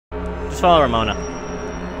Just follow Ramona.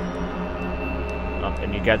 Oh,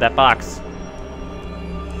 and you grab that box.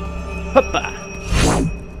 Hoppa!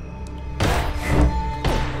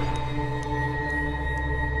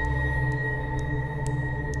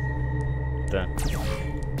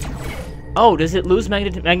 Oh, does it lose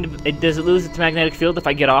does it lose its magnetic field if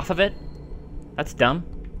I get off of it? That's dumb.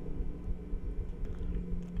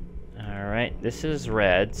 Alright, this is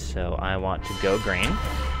red, so I want to go green.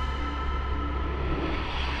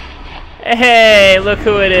 Hey, look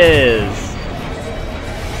who it is!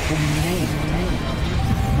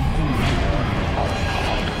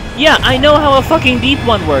 Yeah, I know how a fucking deep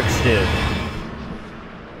one works, dude.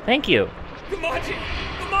 Thank you. Gamaji!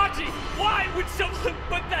 Gamaji! Why would someone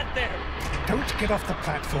put that there? Don't get off the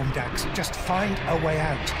platform, Dax. Just find a way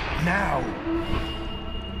out. Now!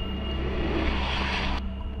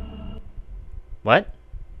 What?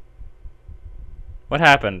 What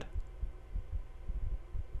happened?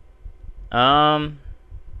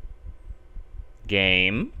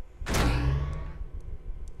 Game.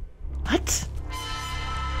 What?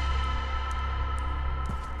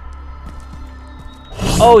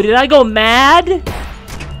 Oh, did I go mad?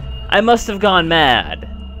 I must have gone mad.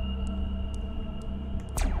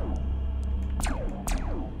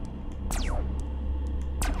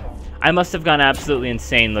 I must have gone absolutely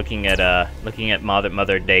insane looking at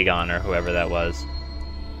Mother Dagon or whoever that was.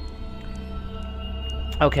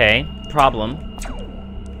 Okay, problem.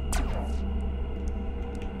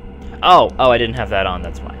 Oh, I didn't have that on,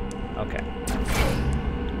 that's why. Okay.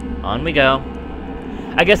 On we go.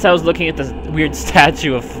 I guess I was looking at the weird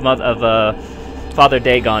statue of Father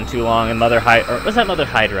Dagon too long and Mother Hydra. Or was that Mother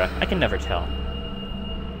Hydra? I can never tell.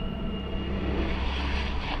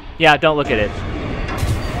 Yeah, don't look at it.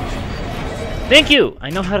 Thank you! I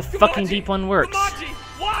know how to fucking deep one works. Gamaji!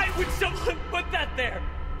 Why would someone put that there?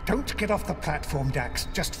 Don't get off the platform, Dax.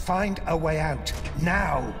 Just find a way out.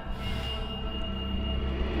 Now!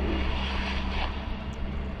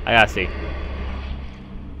 I gotta see.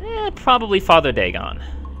 Probably Father Dagon.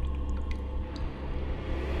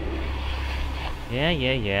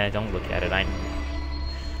 Yeah, don't look at it.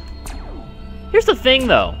 Here's the thing,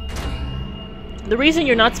 though. The reason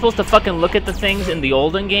you're not supposed to fucking look at the things in the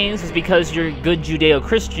olden games is because you're good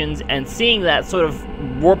Judeo-Christians, and seeing that sort of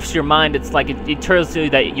warps your mind. It's like it tells you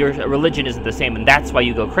that your religion isn't the same, and that's why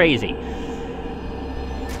you go crazy.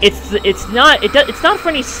 It's not for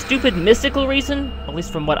any stupid mystical reason, at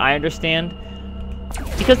least from what I understand.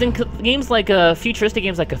 Because in games like futuristic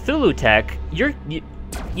games like Cthulhu Tech, you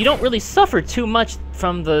don't really suffer too much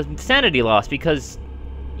from the sanity loss because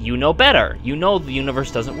you know better. You know the universe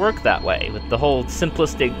doesn't work that way with the whole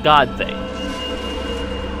simplistic God thing.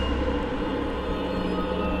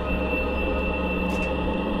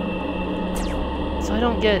 So I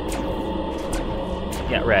don't get...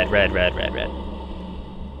 Yeah, red.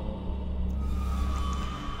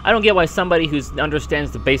 I don't get why somebody who understands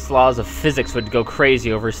the base laws of physics would go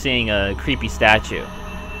crazy over seeing a creepy statue.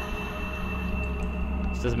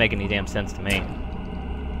 This doesn't make any damn sense to me.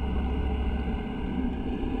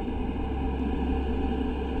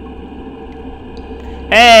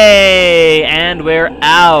 Hey! And we're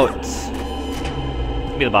out!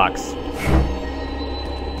 Give me the box.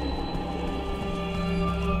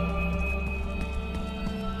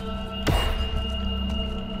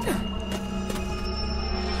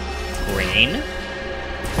 Green.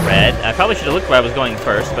 Red. I probably should have looked where I was going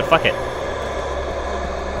first, but fuck it.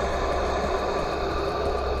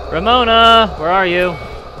 Ramona! Where are you?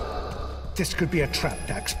 This could be a trap,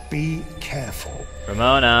 Dax. Be careful.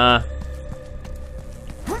 Ramona!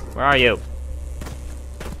 Where are you?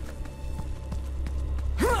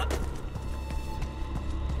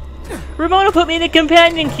 Ramona put me in a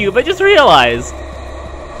companion cube, I just realized!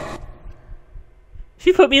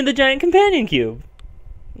 She put me in the giant companion cube.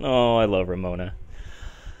 Oh, I love Ramona.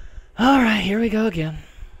 Alright, here we go again.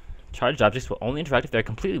 Charged objects will only interact if they're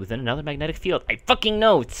completely within another magnetic field. I fucking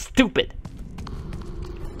know, it's stupid!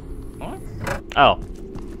 What? Oh.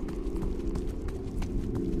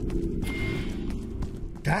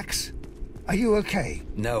 Dax, are you okay?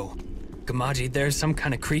 No. Gamaji, there's some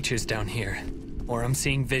kind of creatures down here. Or I'm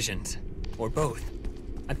seeing visions. Or both.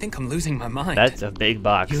 I think I'm losing my mind. That's a big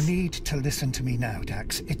box. You need to listen to me now,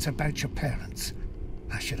 Dax. It's about your parents.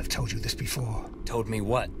 I should have told you this before. Told me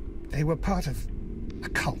what? They were part of a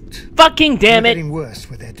cult. Fucking damn They're it! getting worse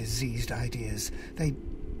with their diseased ideas. They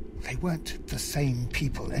weren't the same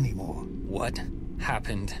people anymore. What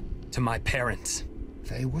happened to my parents?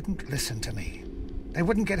 They wouldn't listen to me. They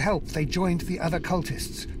wouldn't get help. They joined the other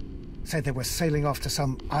cultists. Said they were sailing off to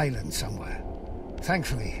some island somewhere.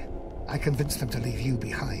 Thankfully, I convinced them to leave you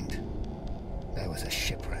behind. There was a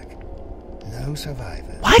shipwreck. no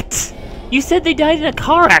survivors. What? You said they died in a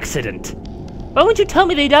car accident. Why wouldn't you tell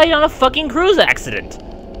me they died on a fucking cruise accident?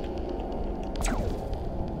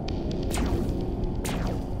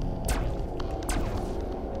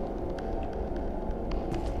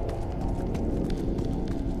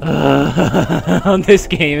 This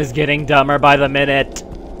game is getting dumber by the minute.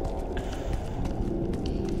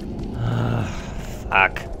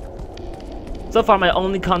 Fuck. So far, my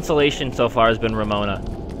only consolation so far has been Ramona.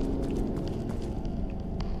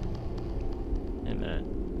 Wait a minute.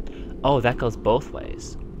 Oh, that goes both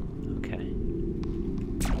ways. Okay.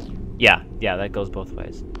 Yeah, that goes both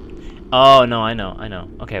ways. Oh, no, I know.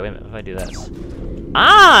 Okay, wait a minute, if I do this.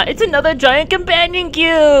 Ah, it's another giant companion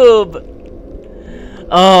cube!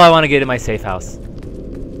 Oh, I want to get in my safe house.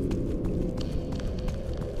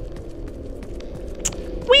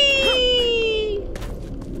 Whee!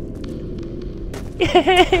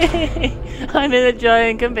 Yay! I'm in a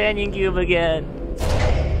giant companion cube again.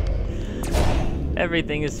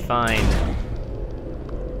 Everything is fine.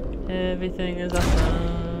 Everything is awesome.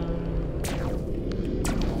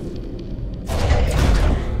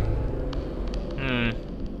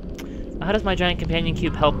 How does my giant companion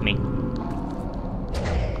cube help me?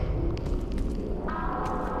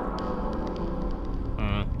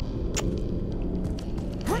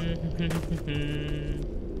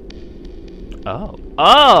 Oh.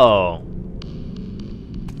 Oh!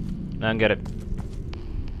 Now I'm good at...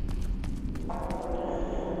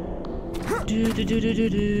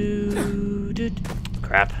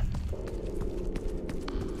 Crap.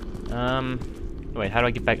 Wait, how do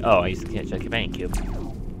I get back? Oh, I used to catch a companion cube.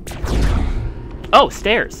 Oh,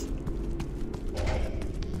 stairs!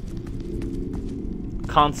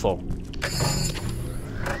 Console.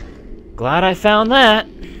 Glad I found that.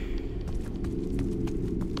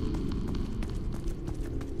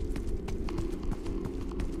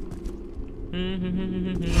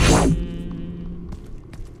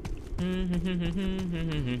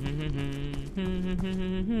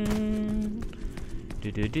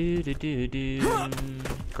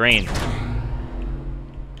 Green.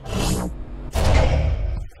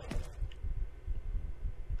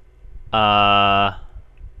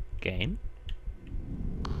 Game?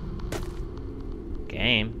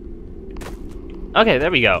 Game. Okay,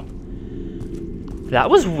 there we go. That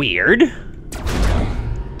was weird.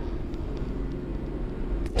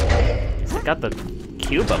 I got the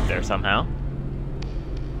cube up there somehow.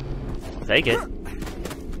 I'll take it.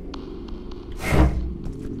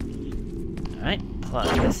 Alright, plug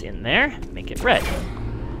this in there, make it red.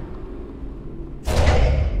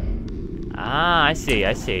 Ah, I see,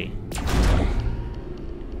 I see.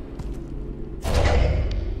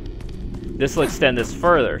 This will extend this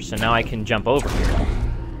further, so now I can jump over here.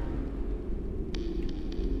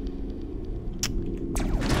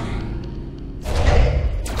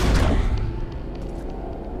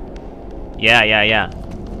 Yeah.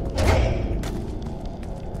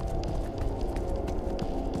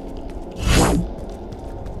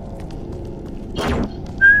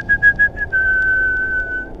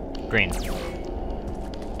 Green.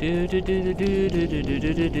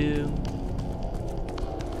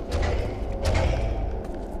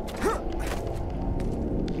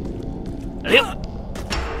 Do.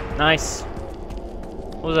 Nice.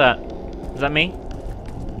 What was that? Was that me?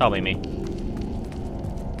 Probably me.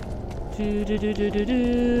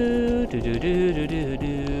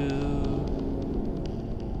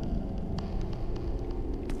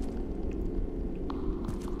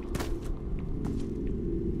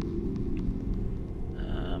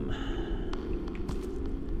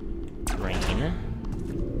 Green.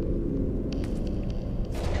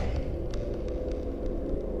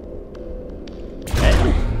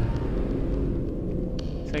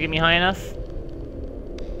 Is that get me high enough?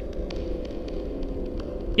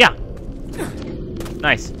 Yeah.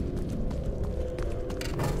 Nice.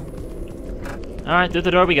 Alright, through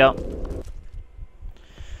the door we go.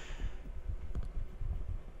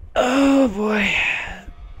 Oh boy.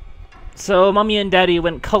 So, Mommy and Daddy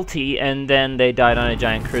went culty, and then they died on a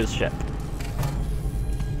giant cruise ship.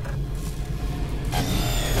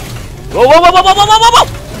 Whoa!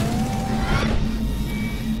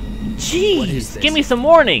 Jeez, give me some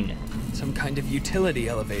warning! Some kind of utility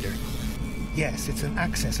elevator. Yes, it's an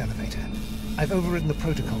access elevator. I've overridden the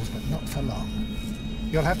protocols, but not for long.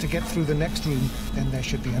 You'll have to get through the next room, then there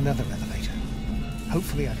should be another elevator.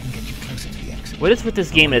 Hopefully I can get you closer to the exit. What is with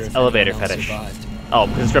this game and its elevator fetish? Oh,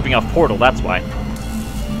 because it's ripping off Portal, that's why.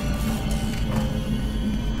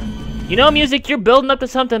 You know, music, you're building up to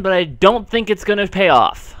something, but I don't think it's gonna pay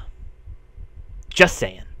off. Just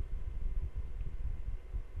saying.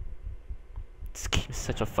 This game is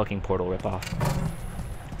such a fucking Portal ripoff.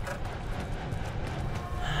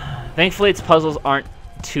 Thankfully, its puzzles aren't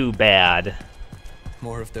too bad.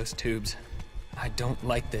 More of those tubes. I don't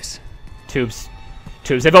like this. Tubes.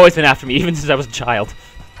 Tubes. They've always been after me, even since I was a child.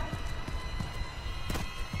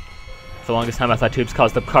 For the longest time, I thought tubes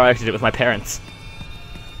caused the car accident with my parents.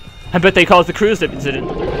 I bet they caused the cruise incident.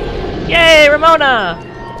 Yay, Ramona!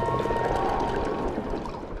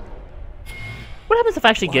 What happens if I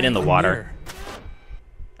actually get in the water? Mirror?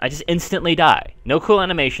 I just instantly die. No cool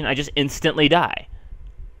animation, I just instantly die.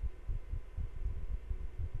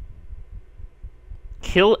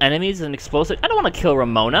 Kill enemies with an explosive? I don't want to kill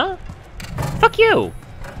Ramona. Fuck you!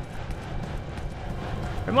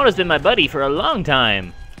 Ramona's been my buddy for a long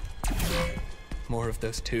time. More of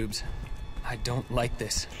those tubes. I don't like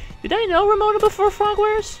this. Did I know Ramona before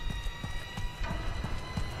Frogwares?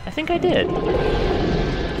 I think I did.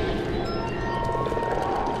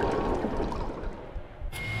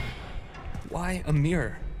 Why a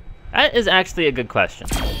mirror? That is actually a good question.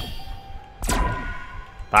 Fuck.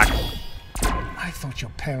 I thought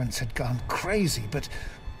your parents had gone crazy, but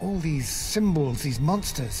all these symbols, these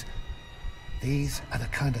monsters, these are the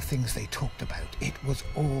kind of things they talked about. It was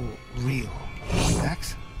all real.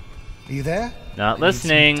 Max, are you there? Not I need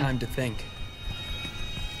listening. some time to think.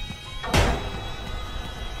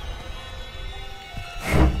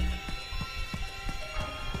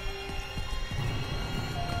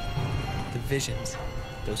 The visions,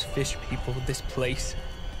 those fish people, this place.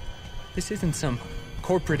 This isn't some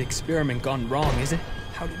corporate experiment gone wrong, is it?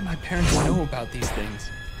 How did my parents know about these things?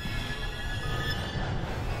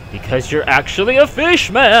 Because you're actually a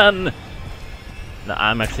fish man! No,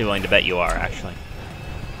 I'm actually willing to bet you are, actually.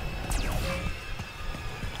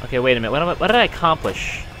 Okay, wait a minute. What did I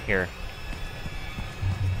accomplish here?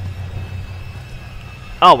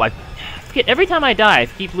 Oh, I forget. Every time I die, I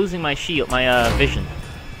keep losing my shield, my vision.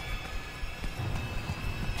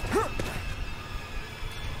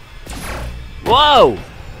 Whoa!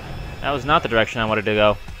 That was not the direction I wanted to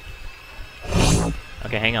go.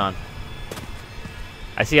 Okay, hang on.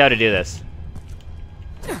 I see how to do this.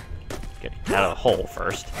 Get out of the hole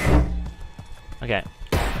first. Okay.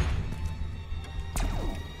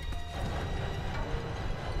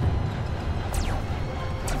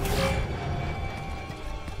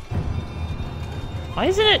 Why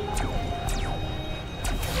isn't it?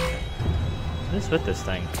 What is with this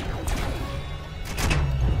thing?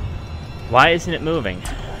 Why isn't it moving?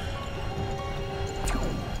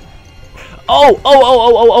 Oh! Oh! Oh!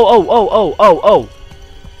 Oh! Oh! Oh! Oh! Oh! Oh! Oh!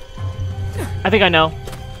 I think I know.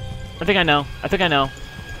 I think I know. I think I know.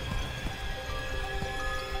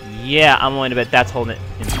 Yeah, I'm willing to bet that's holding it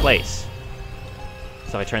in place.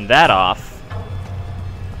 So if I turn that off,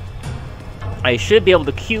 I should be able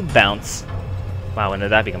to cube bounce. Wow, when did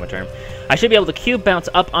that become a term? I should be able to cube bounce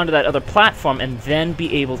up onto that other platform and then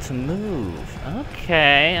be able to move.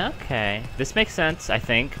 Okay, okay. This makes sense, I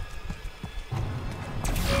think.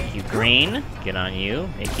 Make you green, get on you,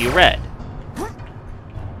 make you red.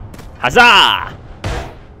 Huzzah!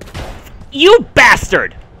 You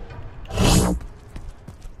bastard!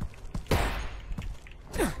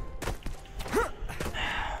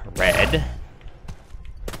 Red.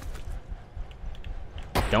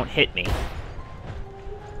 Don't hit me.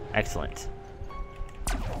 Excellent.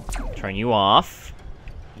 Turn you off.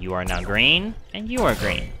 You are now green, and you are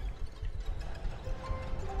green.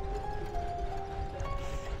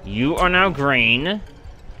 You are now green.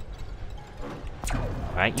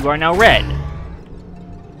 Alright, you are now red.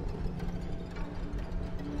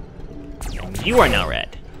 And you are now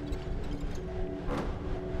red.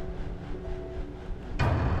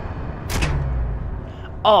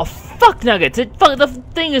 Oh, fuck nuggets! The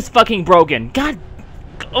thing is fucking broken. God.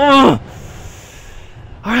 Ugh.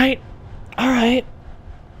 Alright. Alright.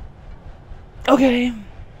 Okay.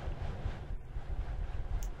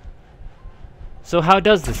 So how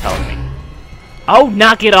does this help me? Oh,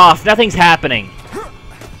 knock it off! Nothing's happening!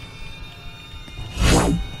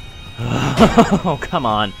 Oh, come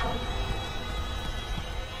on.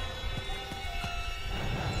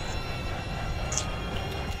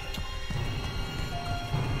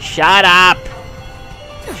 Shut up!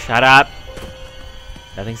 Shut up.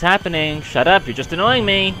 Nothing's happening. Shut up, you're just annoying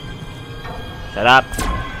me. Shut up.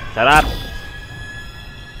 Shut up.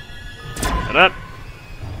 Shut up.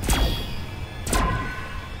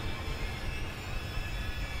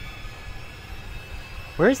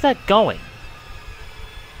 Where is that going?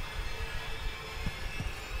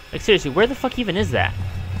 Like, seriously, where the fuck even is that?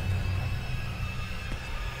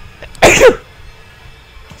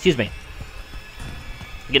 Excuse me.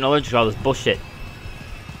 I'm getting allergic to all this bullshit.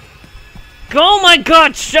 Oh my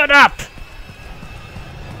god, shut up!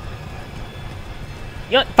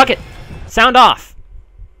 Fuck it! Sound off!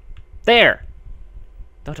 There!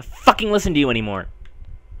 Don't have to fucking listen to you anymore.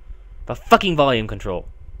 The fucking volume control.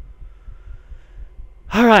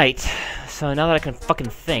 Alright, so now that I can fucking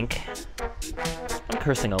think... I'm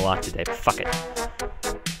cursing a lot today, but fuck it.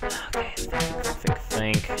 Okay,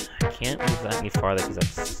 think. I can't move that any farther because that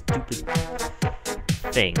stupid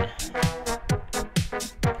thing.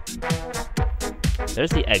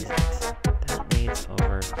 There's the exit. That leads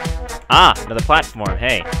over... Ah! Another platform,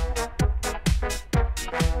 hey!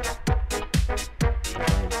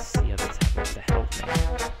 Let's see how this happens to help me.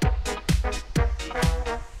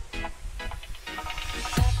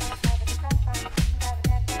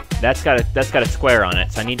 That's got a square on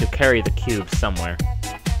it, so I need to carry the cube somewhere.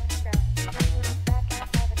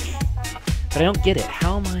 But I don't get it.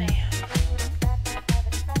 How am I...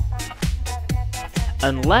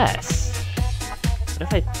 Unless...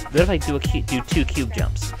 What if I do two cube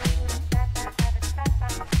jumps? I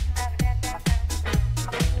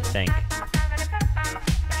think.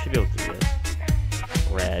 I should be able to do this.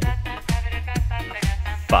 Red.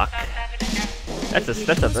 Fuck.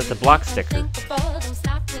 That's a block sticker.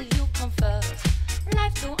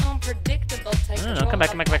 No, come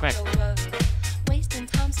back.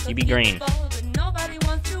 You be green.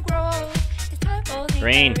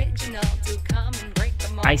 Green.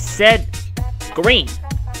 I said green.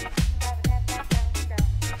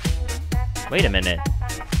 Wait a minute.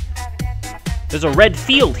 There's a red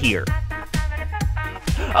field here.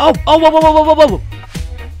 Oh, whoa.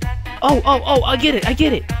 Oh, I get it.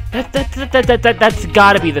 That's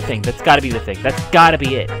gotta be the thing. That's gotta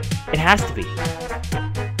be it. It has to be.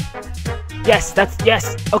 Yes,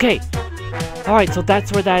 yes, okay. Alright, so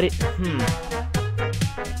that's where that is.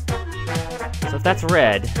 So if that's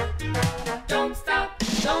red.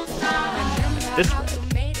 This red.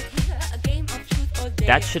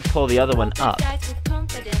 That should pull the other one up.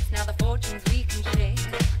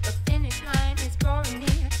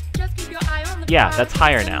 Yeah, that's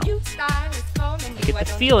higher now. I get the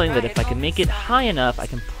feeling that if I can make it high enough, I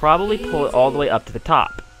can probably pull it all the way up to the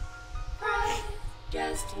top.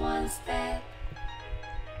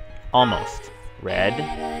 Almost. Red.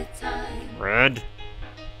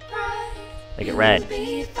 Make it red.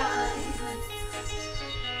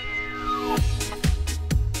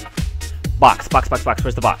 Box.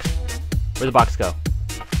 Where's the box? Where'd the box go?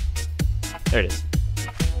 There it is.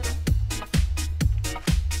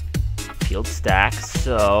 Field stack,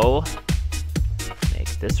 so...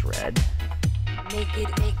 Make this red.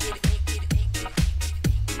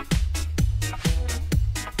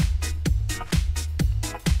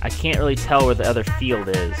 I can't really tell where the other field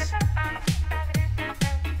is.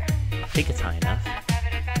 I think it's high enough.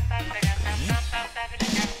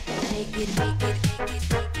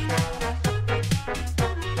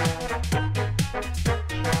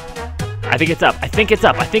 I think it's up.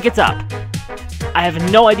 I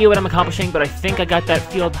have no idea what I'm accomplishing, but I think I got that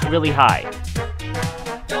field really high.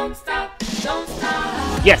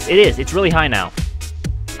 Yes, it is. It's really high now.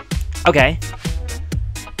 Okay.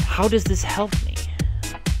 How does this help me?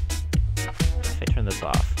 If I turn this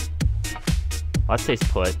off. Well, that stays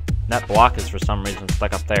put. That block is for some reason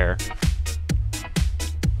stuck up there.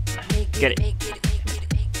 Get it.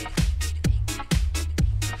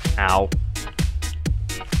 Ow.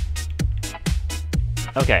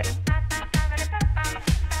 Okay.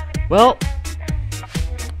 Well,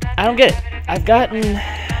 I don't get it. I've gotten...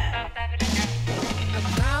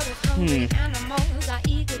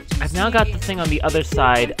 I've now got the thing on the other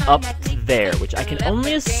side up to there, which I can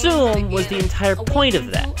only assume was the entire point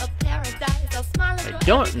of that. I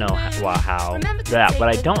don't know how that. What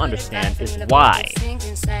I don't understand is why.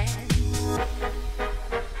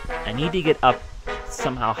 I need to get up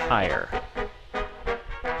somehow higher.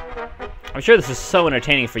 I'm sure this is so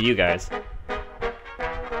entertaining for you guys.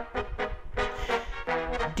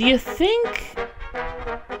 Do you think...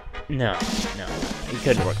 No. It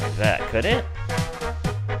couldn't work like that, could it?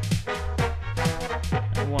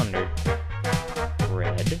 I wonder.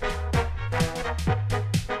 Red.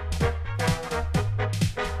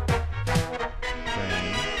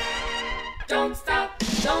 Green. Don't stop.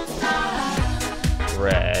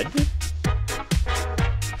 Red.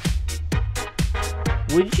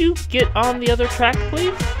 Would you get on the other track,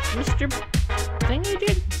 please, Mr. Thingy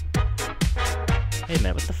dude? Wait a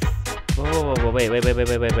minute, what the f... Whoa,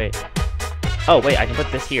 wait. Oh, wait, I can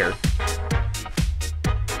put this here.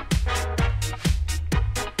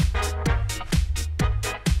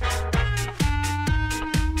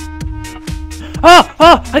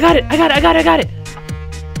 Oh, I got it.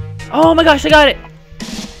 Oh my gosh, I got it.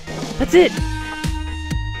 That's it.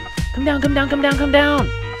 Come down.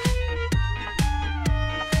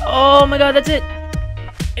 Oh my god, that's it.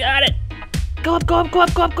 I got it. Go up, go up, go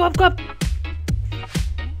up, go up, go up, go up.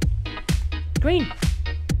 Green.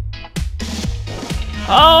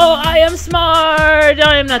 Oh, I am smart.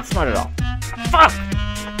 I am not smart at all. Fuck.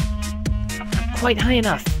 Not quite high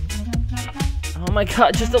enough. Oh my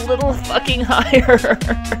god, just a little fucking higher.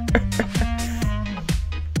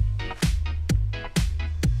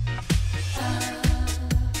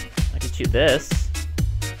 I can shoot this.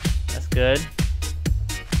 That's good.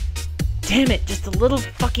 Damn it, just a little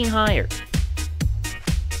fucking higher.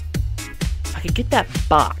 If I could get that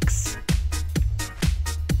box.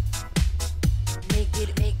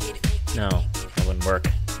 No, that wouldn't work.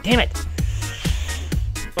 Damn it!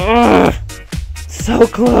 Ugh, so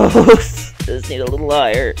close. Just need a little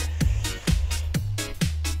higher.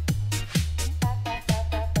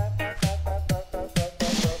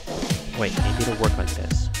 Wait, maybe it'll work like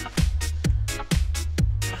this.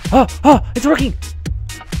 Oh, it's working!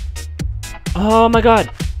 Oh my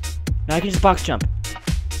god. Now I can just box jump.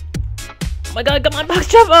 Oh my god, come on, box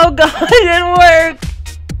jump! Oh god, it didn't work!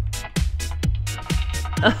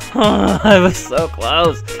 Oh, I was so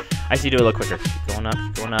close. I should do it a little quicker. Keep going up,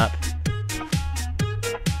 keep going up.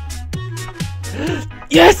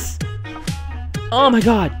 Yes! Oh my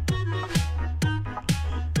god.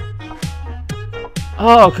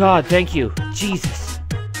 Oh god, thank you. Jesus.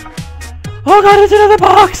 Oh god, it's another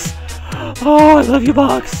box! Oh, I love you,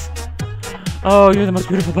 box. Oh, you're the most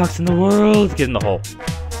beautiful box in the world. Get in the hole.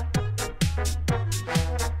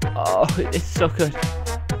 Oh, it's so good.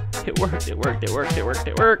 It worked, it worked, it worked, it worked,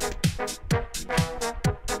 it worked.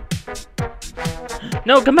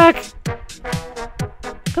 No, come back!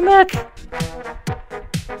 Come back!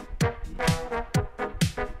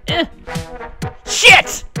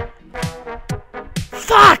 Shit!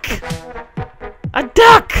 Fuck! A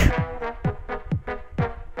duck!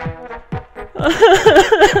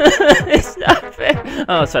 It's not fair.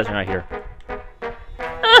 Oh, it says right here.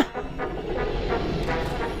 Ah.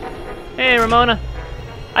 Hey, Ramona.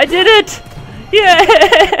 I did it!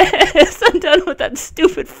 Yes! I'm done with that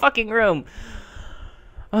stupid fucking room.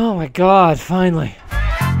 Oh my god, finally.